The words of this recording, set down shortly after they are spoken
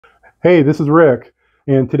Hey, this is Rick,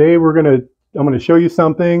 and today I'm gonna show you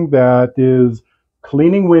something that is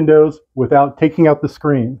cleaning windows without taking out the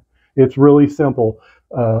screen. It's really simple.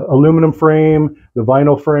 Aluminum frame, the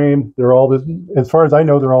vinyl frame, they're all as far as I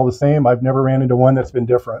know, they're all the same. I've never ran into one that's been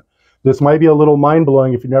different. This might be a little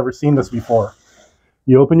mind-blowing if you've never seen this before.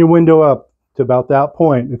 You open your window up to about that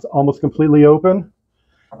point. It's almost completely open.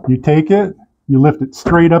 You take it, you lift it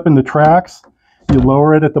straight up in the tracks, you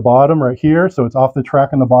lower it at the bottom right here, so it's off the track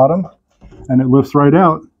on the bottom, and it lifts right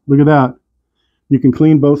out. Look at that. You can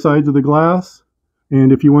clean both sides of the glass,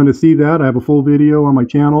 and if you want to see that, I have a full video on my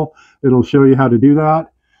channel. It'll show you how to do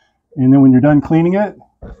that. And then when you're done cleaning it,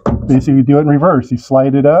 basically you do it in reverse. You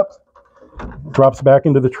slide it up, drops back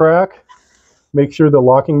into the track. Make sure the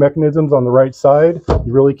locking mechanism's on the right side.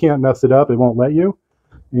 You really can't mess it up. It won't let you.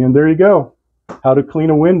 And there you go. How to clean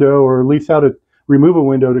a window, or at least how to remove a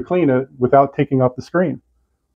window to clean it without taking off the screen.